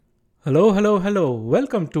Hello, hello, hello.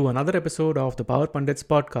 Welcome to another episode of the Power Pundits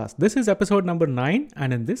podcast. This is episode number 9,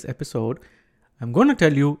 and in this episode, I'm going to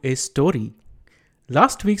tell you a story.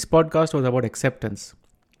 Last week's podcast was about acceptance,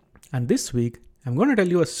 and this week, I'm going to tell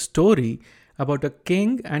you a story about a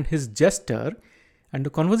king and his jester and the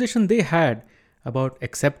conversation they had about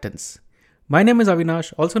acceptance. My name is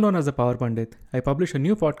Avinash, also known as the Power Pundit. I publish a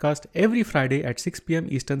new podcast every Friday at 6 p.m.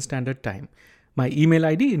 Eastern Standard Time. My email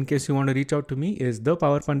ID, in case you want to reach out to me, is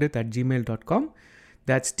thepowerpundit@gmail.com.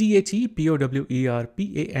 That's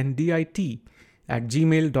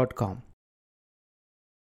thepowerpandit@gmail.com.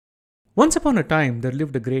 Once upon a time, there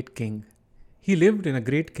lived a great king. He lived in a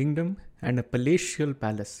great kingdom and a palatial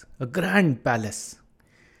palace, a grand palace.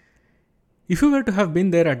 If you were to have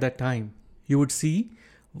been there at that time, you would see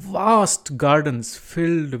vast gardens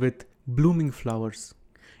filled with blooming flowers.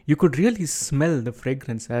 You could really smell the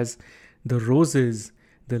fragrance as the roses,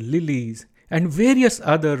 the lilies, and various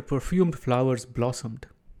other perfumed flowers blossomed.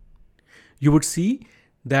 You would see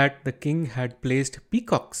that the king had placed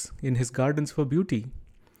peacocks in his gardens for beauty.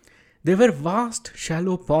 There were vast,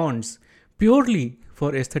 shallow ponds purely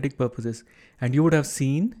for aesthetic purposes, and you would have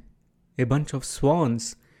seen a bunch of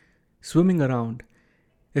swans swimming around,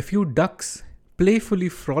 a few ducks playfully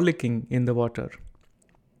frolicking in the water.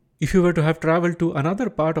 If you were to have traveled to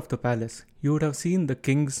another part of the palace, you would have seen the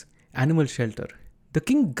king's animal shelter. The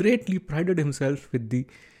king greatly prided himself with the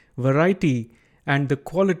variety and the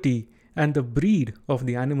quality and the breed of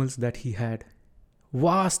the animals that he had.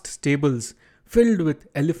 Vast stables filled with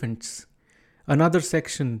elephants. Another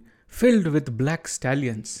section filled with black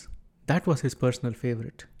stallions. That was his personal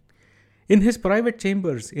favorite. In his private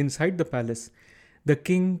chambers inside the palace, the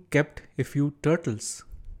king kept a few turtles,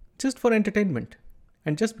 just for entertainment,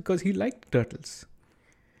 and just because he liked turtles.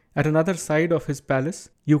 At another side of his palace,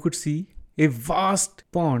 you could see a vast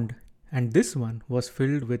pond, and this one was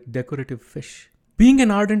filled with decorative fish. Being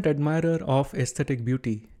an ardent admirer of aesthetic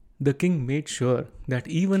beauty, the king made sure that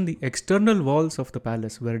even the external walls of the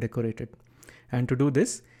palace were decorated. And to do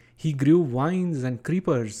this, he grew vines and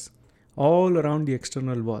creepers all around the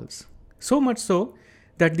external walls. So much so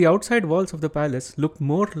that the outside walls of the palace looked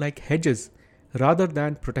more like hedges rather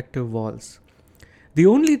than protective walls. The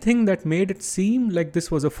only thing that made it seem like this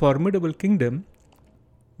was a formidable kingdom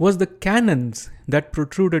was the cannons that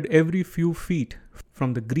protruded every few feet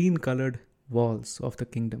from the green-colored walls of the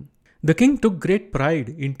kingdom. The king took great pride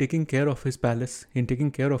in taking care of his palace, in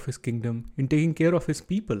taking care of his kingdom, in taking care of his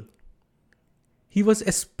people. He was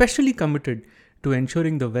especially committed to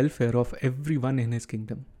ensuring the welfare of everyone in his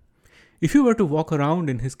kingdom. If you were to walk around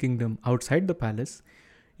in his kingdom outside the palace,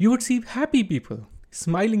 you would see happy people,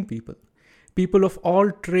 smiling people. People of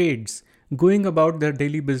all trades going about their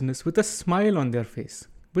daily business with a smile on their face,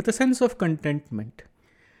 with a sense of contentment.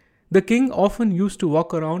 The king often used to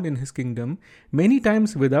walk around in his kingdom many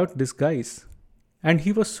times without disguise, and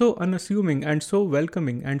he was so unassuming and so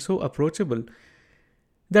welcoming and so approachable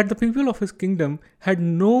that the people of his kingdom had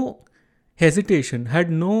no hesitation,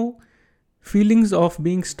 had no feelings of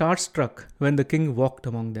being starstruck when the king walked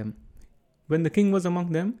among them. When the king was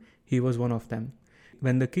among them, he was one of them.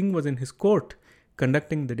 When the king was in his court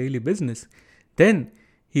conducting the daily business, then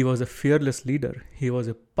he was a fearless leader. He was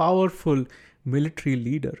a powerful military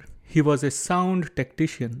leader. He was a sound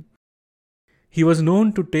tactician. He was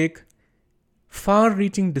known to take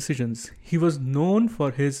far-reaching decisions. He was known for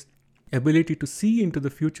his ability to see into the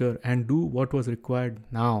future and do what was required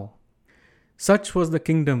now. Such was the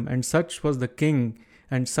kingdom, and such was the king,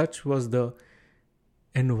 and such was the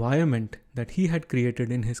environment that he had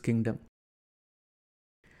created in his kingdom.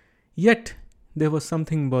 Yet, there was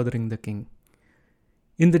something bothering the king.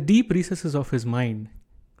 In the deep recesses of his mind,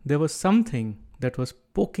 there was something that was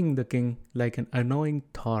poking the king like an annoying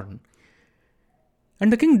thorn. And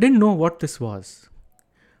the king didn't know what this was.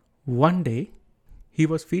 One day, he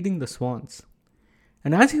was feeding the swans.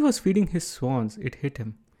 And as he was feeding his swans, it hit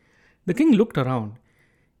him. The king looked around.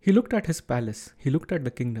 He looked at his palace. He looked at the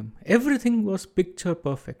kingdom. Everything was picture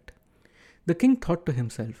perfect. The king thought to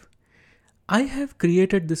himself, I have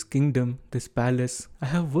created this kingdom, this palace. I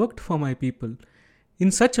have worked for my people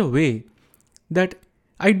in such a way that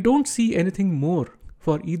I don't see anything more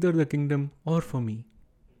for either the kingdom or for me.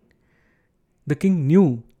 The king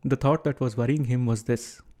knew the thought that was worrying him was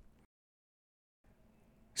this.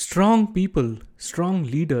 Strong people, strong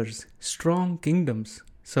leaders, strong kingdoms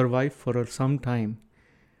survive for some time,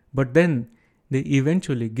 but then they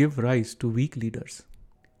eventually give rise to weak leaders.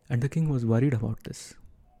 And the king was worried about this.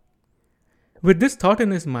 With this thought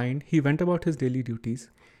in his mind, he went about his daily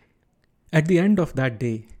duties. At the end of that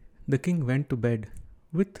day, the king went to bed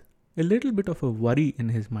with a little bit of a worry in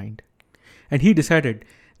his mind. And he decided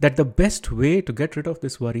that the best way to get rid of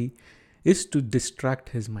this worry is to distract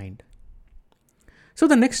his mind. So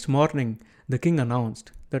the next morning, the king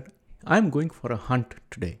announced that I'm going for a hunt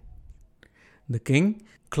today. The king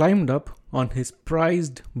climbed up on his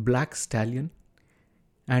prized black stallion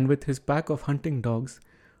and with his pack of hunting dogs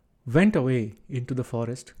went away into the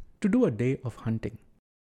forest to do a day of hunting.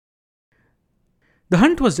 The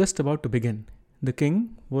hunt was just about to begin. The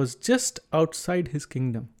king was just outside his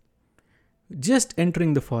kingdom, just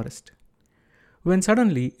entering the forest, when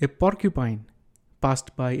suddenly a porcupine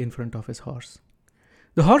passed by in front of his horse.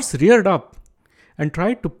 The horse reared up and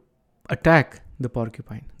tried to attack the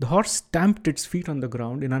porcupine. The horse stamped its feet on the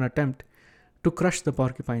ground in an attempt to crush the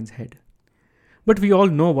porcupine's head. But we all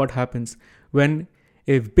know what happens when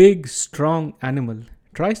a big, strong animal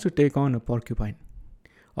tries to take on a porcupine.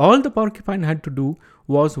 All the porcupine had to do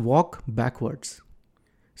was walk backwards.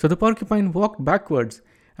 So the porcupine walked backwards,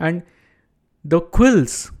 and the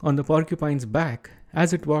quills on the porcupine's back,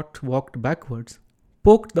 as it walked backwards,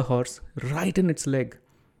 poked the horse right in its leg.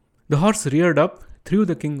 The horse reared up, threw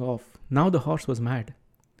the king off. Now the horse was mad.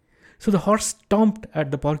 So the horse stomped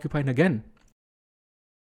at the porcupine again,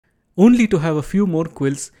 only to have a few more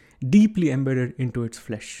quills deeply embedded into its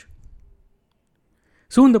flesh.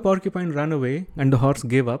 Soon the porcupine ran away and the horse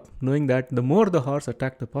gave up, knowing that the more the horse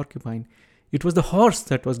attacked the porcupine, it was the horse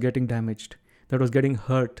that was getting damaged, that was getting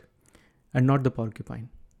hurt, and not the porcupine.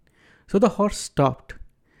 So the horse stopped.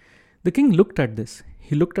 The king looked at this.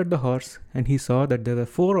 He looked at the horse and he saw that there were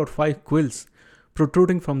 4 or 5 quills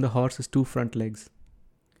protruding from the horse's 2 front legs.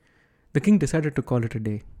 The king decided to call it a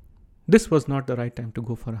day. This was not the right time to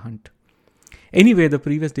go for a hunt. Anyway, the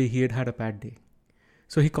previous day he had had a bad day.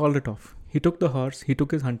 So he called it off. He took the horse, he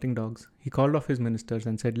took his hunting dogs, he called off his ministers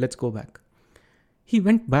and said, let's go back. He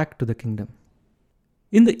went back to the kingdom.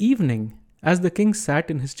 In the evening, as the king sat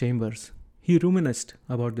in his chambers, he reminisced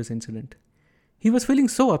about this incident. He was feeling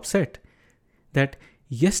so upset that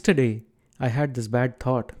yesterday I had this bad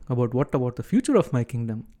thought about what about the future of my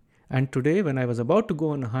kingdom. And today, when I was about to go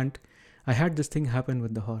on a hunt, I had this thing happen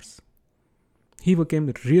with the horse. He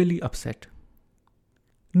became really upset.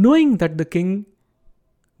 Knowing that the king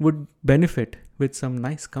would benefit with some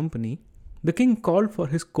nice company, the king called for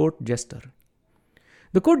his court jester.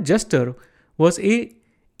 The court jester was a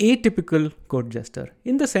atypical court jester,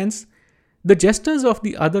 in the sense the jesters of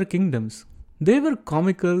the other kingdoms, they were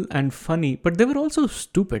comical and funny, but they were also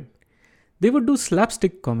stupid. They would do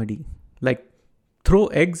slapstick comedy, like throw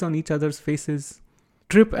eggs on each other's faces,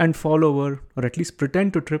 trip and fall over, or at least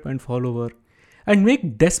pretend to trip and fall over, and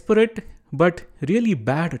make desperate but really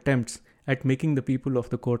bad attempts at making the people of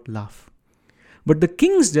the court laugh. But the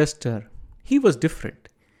king's jester, he was different.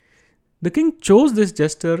 The king chose this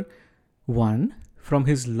jester, 1, from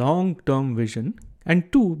his long-term vision,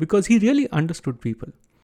 and 2, because he really understood people.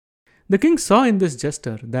 The king saw in this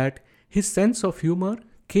jester that his sense of humor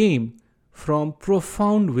came from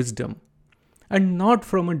profound wisdom and not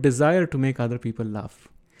from a desire to make other people laugh.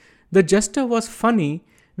 The jester was funny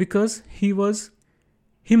because he was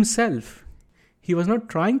himself. He was not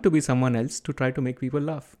trying to be someone else to try to make people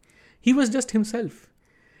laugh. He was just himself.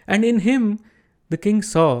 And in him, the king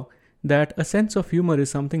saw that a sense of humor is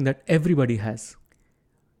something that everybody has.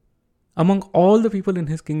 Among all the people in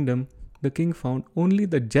his kingdom, the king found only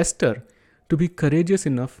the jester to be courageous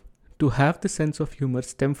enough to have the sense of humor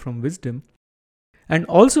stem from wisdom, and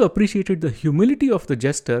also appreciated the humility of the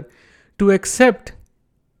jester to accept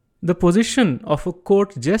the position of a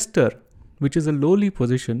court jester, which is a lowly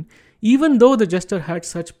position, even though the jester had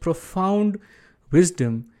such profound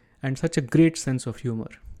wisdom and such a great sense of humor.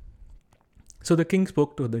 So the king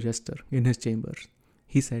spoke to the jester in his chambers.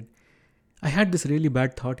 He said, I had this really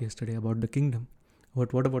bad thought yesterday about the kingdom,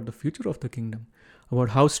 about what about the future of the kingdom, about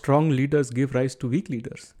how strong leaders give rise to weak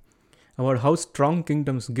leaders, about how strong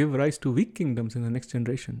kingdoms give rise to weak kingdoms in the next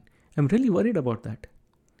generation. I'm really worried about that.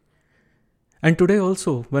 And today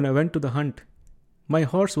also, when I went to the hunt, my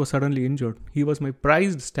horse was suddenly injured. He was my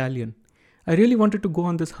prized stallion. I really wanted to go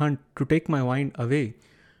on this hunt to take my mind away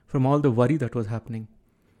from all the worry that was happening.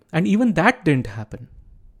 And even that didn't happen.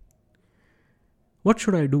 What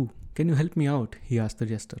should I do? Can you help me out? He asked the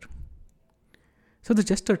jester. So the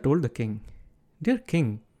jester told the king, Dear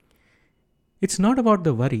king, it's not about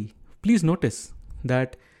the worry. Please notice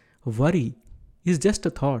that worry is just a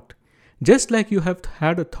thought. Just like you have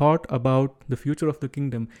had a thought about the future of the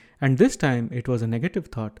kingdom, and this time it was a negative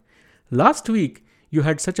thought. Last week, you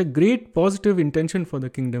had such a great positive intention for the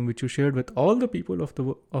kingdom, which you shared with all the people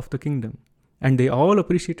of the kingdom, and they all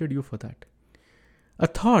appreciated you for that. A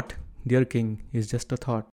thought, dear king, is just a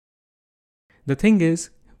thought. The thing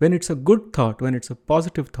is, when it's a good thought, when it's a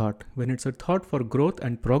positive thought, when it's a thought for growth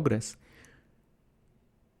and progress,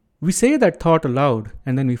 we say that thought aloud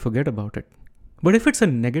and then we forget about it. But if it's a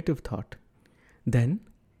negative thought, then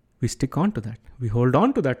we stick on to that. We hold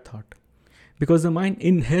on to that thought because the mind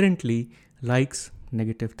inherently likes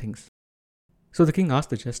negative things. So the king asked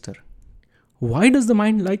the jester, why does the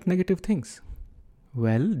mind like negative things?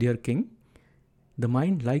 Well, dear king, the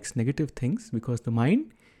mind likes negative things because the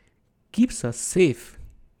mind keeps us safe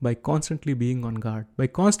by constantly being on guard, by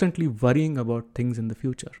constantly worrying about things in the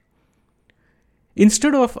future.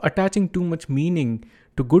 Instead of attaching too much meaning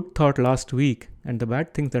to good thought last week and the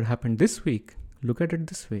bad things that happened this week, look at it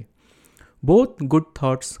this way. Both good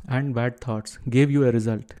thoughts and bad thoughts gave you a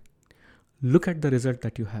result. Look at the result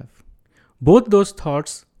that you have. Both those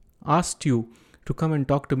thoughts asked you to come and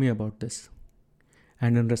talk to me about this.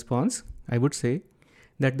 And in response, I would say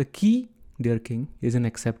that the key, dear king, is in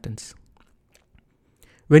acceptance.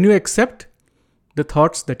 When you accept the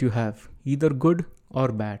thoughts that you have, either good or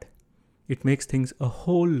bad, it makes things a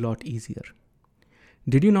whole lot easier.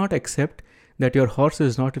 Did you not accept that your horse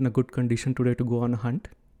is not in a good condition today to go on a hunt?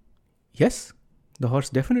 Yes, the horse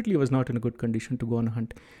definitely was not in a good condition to go on a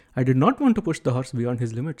hunt. I did not want to push the horse beyond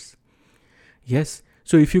his limits. Yes,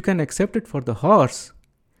 so if you can accept it for the horse,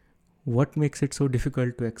 what makes it so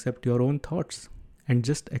difficult to accept your own thoughts and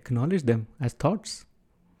just acknowledge them as thoughts?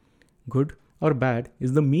 Good or bad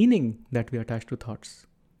is the meaning that we attach to thoughts.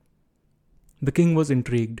 The king was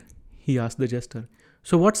intrigued. He asked the jester,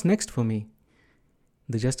 so what's next for me?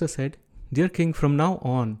 The jester said, dear king, from now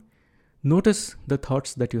on, notice the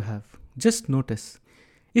thoughts that you have. Just notice.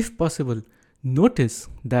 If possible, notice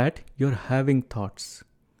that you're having thoughts.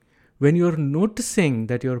 When you're noticing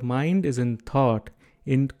that your mind is in thought,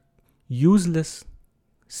 in useless,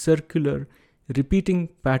 circular, repeating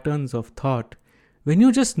patterns of thought, when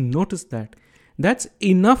you just notice that, that's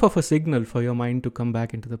enough of a signal for your mind to come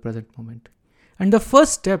back into the present moment. And the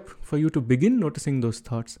first step for you to begin noticing those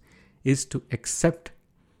thoughts is to accept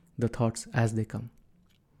the thoughts as they come.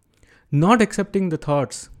 Not accepting the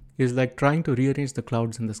thoughts is like trying to rearrange the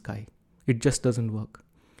clouds in the sky. It just doesn't work.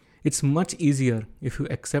 It's much easier if you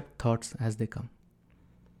accept thoughts as they come.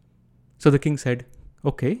 So the king said,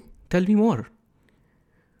 okay, tell me more.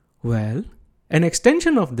 Well, an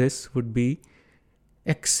extension of this would be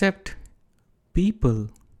accept people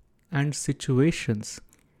and situations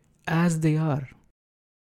as they are.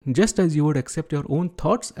 Just as you would accept your own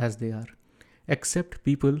thoughts as they are, accept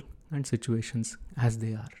people and situations as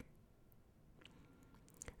they are.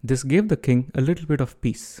 This gave the king a little bit of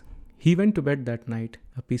peace. He went to bed that night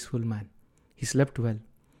a peaceful man. He slept well.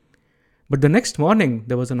 But the next morning,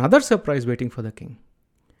 there was another surprise waiting for the king.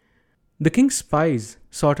 The king's spies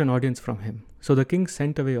sought an audience from him. So the king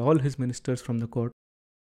sent away all his ministers from the court,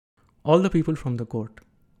 all the people from the court.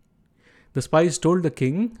 The spies told the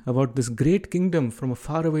king about this great kingdom from a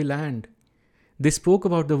faraway land. They spoke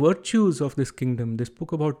about the virtues of this kingdom. They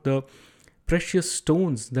spoke about the precious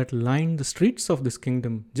stones that lined the streets of this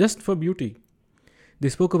kingdom just for beauty. They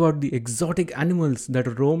spoke about the exotic animals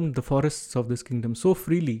that roamed the forests of this kingdom so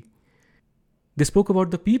freely. They spoke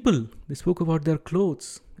about the people. They spoke about their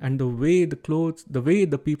clothes and the way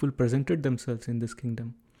the people presented themselves in this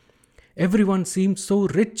kingdom. Everyone seemed so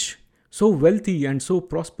rich, so wealthy, and so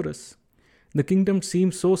prosperous. The kingdom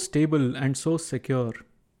seemed so stable and so secure.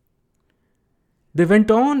 They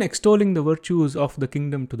went on extolling the virtues of the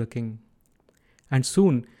kingdom to the king. And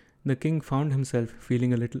soon, the king found himself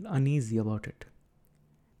feeling a little uneasy about it.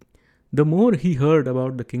 The more he heard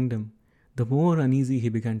about the kingdom, the more uneasy he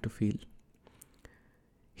began to feel.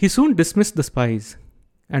 He soon dismissed the spies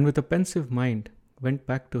and with a pensive mind went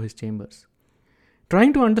back to his chambers,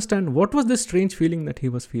 trying to understand what was this strange feeling that he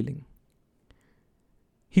was feeling.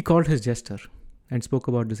 He called his jester and spoke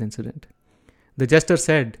about this incident. The jester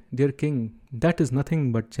said, dear king, that is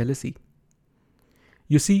nothing but jealousy.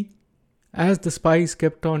 You see, as the spies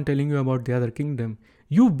kept on telling you about the other kingdom,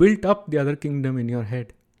 you built up the other kingdom in your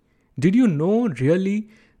head. Did you know really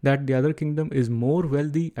that the other kingdom is more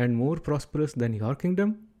wealthy and more prosperous than your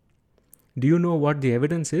kingdom? Do you know what the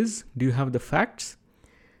evidence is? Do you have the facts?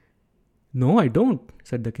 No, I don't,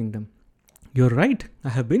 said the kingdom. You're right. I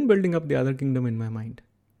have been building up the other kingdom in my mind.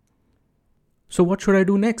 So what should I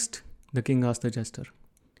do next? The king asked the jester.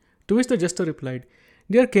 To which the jester replied,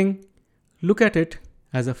 dear king, look at it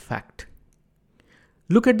as a fact.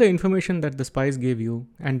 Look at the information that the spies gave you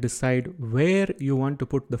and decide where you want to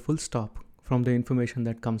put the full stop from the information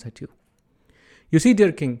that comes at you. You see,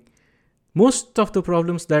 dear king, most of the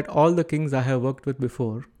problems that all the kings I have worked with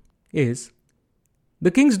before is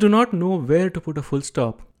the kings do not know where to put a full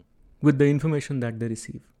stop with the information that they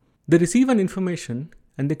receive. They receive an information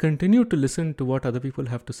and they continue to listen to what other people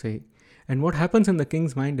have to say. And what happens in the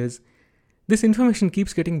king's mind is this information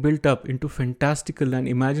keeps getting built up into fantastical and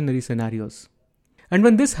imaginary scenarios. And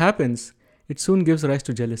when this happens, it soon gives rise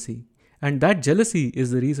to jealousy. And that jealousy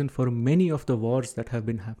is the reason for many of the wars that have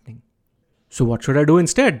been happening. So what should I do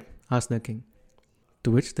instead? Asked the king.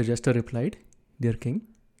 To which the jester replied, Dear king,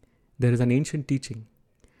 there is an ancient teaching.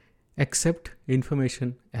 Accept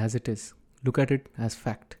information as it is. Look at it as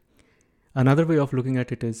fact. Another way of looking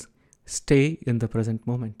at it is stay in the present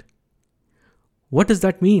moment. What does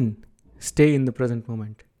that mean? Stay in the present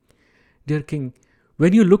moment. Dear king,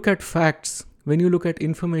 when you look at facts, when you look at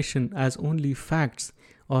information as only facts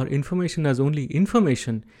or information as only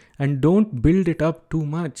information and don't build it up too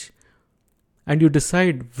much and you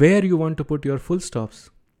decide where you want to put your full stops,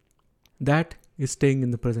 that is staying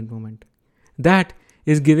in the present moment. That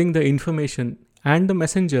is giving the information and the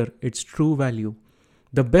messenger its true value.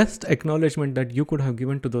 The best acknowledgement that you could have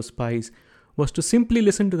given to those spies was to simply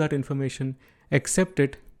listen to that information, accept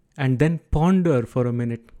it, and then ponder for a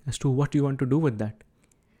minute as to what you want to do with that.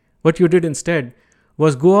 What you did instead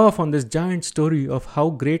was go off on this giant story of how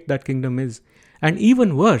great that kingdom is, and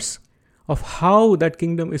even worse, of how that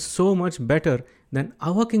kingdom is so much better than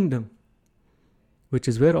our kingdom, which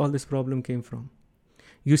is where all this problem came from.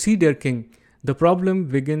 You see, dear king, the problem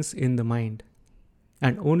begins in the mind,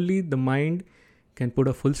 and only the mind can put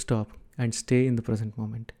a full stop and stay in the present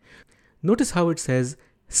moment. Notice how it says,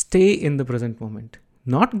 stay in the present moment.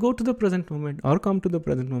 Not go to the present moment or come to the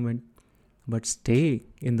present moment, but stay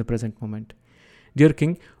in the present moment. Dear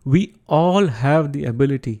king, we all have the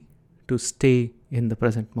ability to stay in the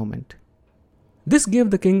present moment. This gave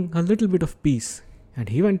the king a little bit of peace, and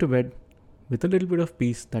he went to bed with a little bit of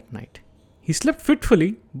peace that night. He slept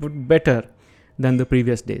fitfully, but better than the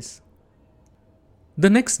previous days. The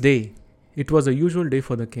next day, it was a usual day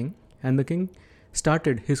for the king, and the king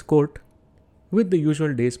started his court with the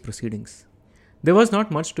usual day's proceedings. There was not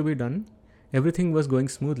much to be done. Everything was going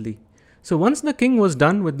smoothly. So once the king was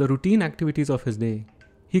done with the routine activities of his day,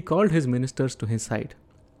 he called his ministers to his side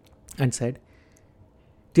and said,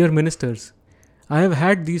 Dear ministers, I have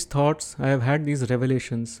had these thoughts, I have had these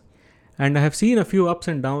revelations, and I have seen a few ups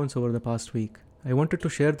and downs over the past week. I wanted to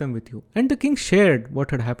share them with you. And the king shared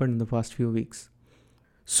what had happened in the past few weeks.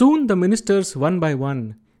 Soon the ministers, one by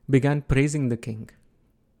one, began praising the king.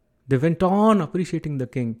 They went on appreciating the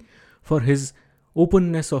king for his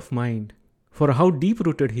openness of mind, for how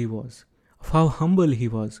deep-rooted he was, of how humble he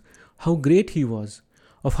was, how great he was,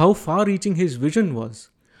 of how far-reaching his vision was,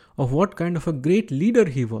 of what kind of a great leader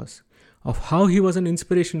he was, of how he was an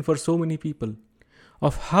inspiration for so many people,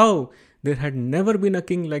 of how there had never been a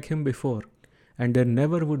king like him before, and there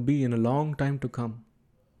never would be in a long time to come.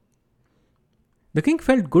 The king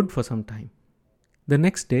felt good for some time. The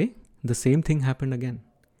next day, the same thing happened again.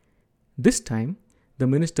 This time, the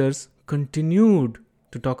ministers continued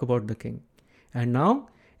to talk about the king. And now,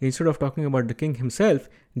 instead of talking about the king himself,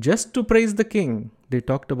 just to praise the king, they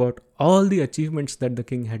talked about all the achievements that the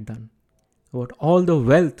king had done, about all the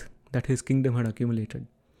wealth that his kingdom had accumulated.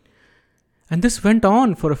 And this went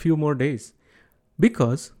on for a few more days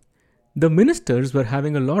because the ministers were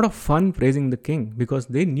having a lot of fun praising the king because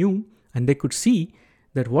they knew and they could see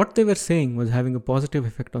that what they were saying was having a positive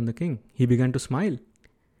effect on the king. He began to smile.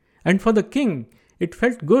 And for the king, it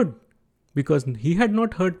felt good because he had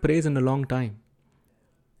not heard praise in a long time.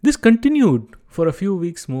 This continued for a few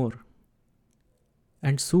weeks more.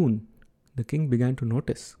 And soon, the king began to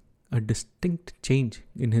notice a distinct change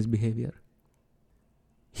in his behavior.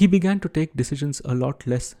 He began to take decisions a lot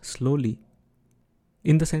less slowly.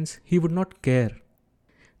 In the sense, he would not care.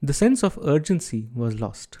 The sense of urgency was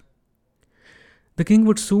lost. The king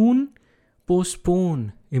would soon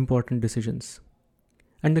postpone important decisions.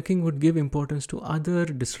 And the king would give importance to other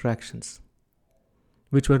distractions,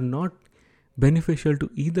 which were not beneficial to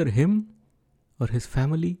either him or his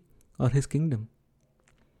family or his kingdom.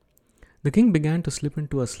 The king began to slip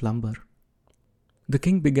into a slumber. The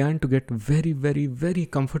king began to get very, very, very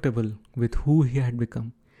comfortable with who he had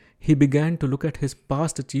become. He began to look at his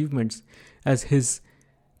past achievements as his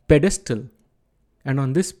pedestal, and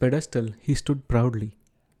on this pedestal he stood proudly.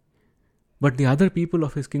 But the other people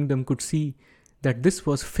of his kingdom could see that this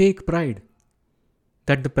was fake pride,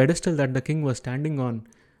 that the pedestal that the king was standing on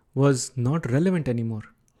was not relevant anymore.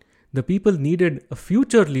 The people needed a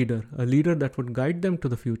future leader, a leader that would guide them to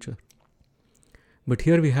the future. But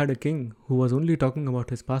here we had a king who was only talking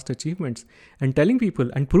about his past achievements and telling people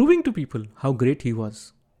and proving to people how great he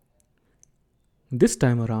was. This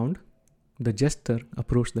time around, the jester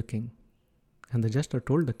approached the king, and the jester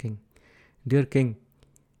told the king, Dear king,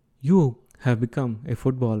 you have become a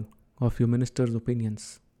football of your minister's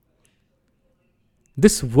opinions.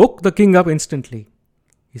 This woke the king up instantly.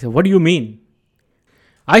 He said, "What do you mean?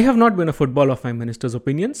 I have not been a football of my minister's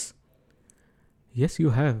opinions." "Yes, you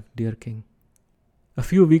have, dear king. A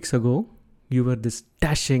few weeks ago, you were this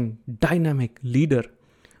dashing, dynamic leader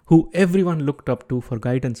who everyone looked up to for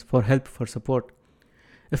guidance, for help, for support.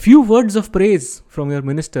 A few words of praise from your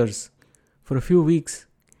ministers for a few weeks,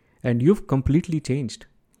 and you've completely changed.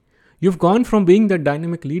 You've gone from being that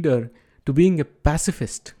dynamic leader to being a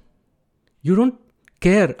pacifist. You don't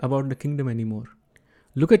care about the kingdom anymore.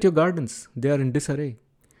 Look at your gardens, they are in disarray.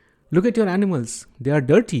 Look at your animals, they are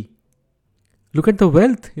dirty. Look at the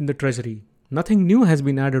wealth in the treasury. Nothing new has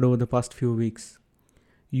been added over the past few weeks.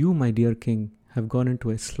 You, my dear king, have gone into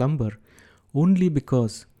a slumber only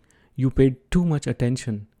because you paid too much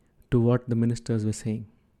attention to what the ministers were saying."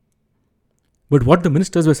 But what the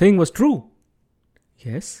ministers were saying was true.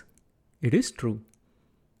 Yes, it is true.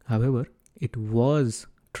 However, it was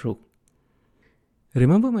true.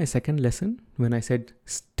 Remember my second lesson when I said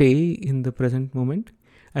stay in the present moment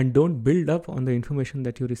and don't build up on the information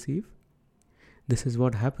that you receive? This is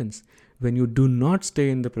what happens when you do not stay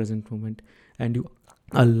in the present moment and you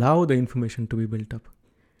allow the information to be built up.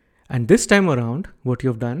 And this time around, what you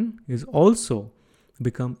have done is also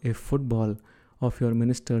become a football of your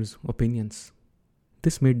minister's opinions.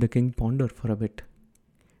 This made the king ponder for a bit.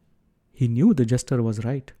 He knew the jester was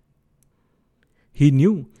right. He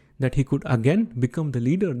knew that he could again become the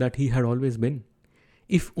leader that he had always been,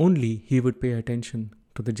 if only he would pay attention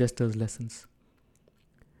to the jester's lessons.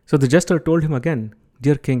 So the jester told him again,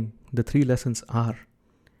 "Dear king, the 3 lessons are: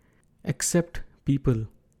 accept people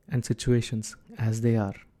and situations as they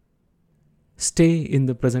are. Stay in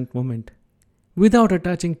the present moment without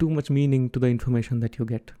attaching too much meaning to the information that you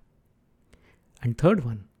get. And third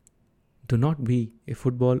one, do not be a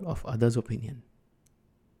football of others' opinion."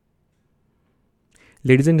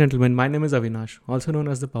 Ladies and gentlemen, my name is Avinash, also known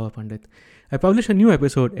as the Power Pandit. I publish a new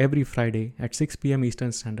episode every Friday at 6 p.m.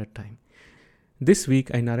 Eastern Standard Time. This week,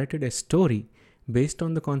 I narrated a story based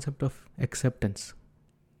on the concept of acceptance.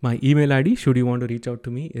 My email ID, should you want to reach out to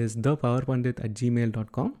me, is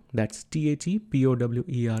thepowerpandit@gmail.com. That's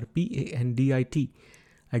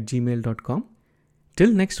thepowerpandit@gmail.com.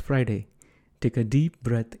 Till next Friday, take a deep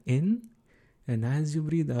breath in, and as you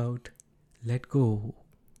breathe out, let go.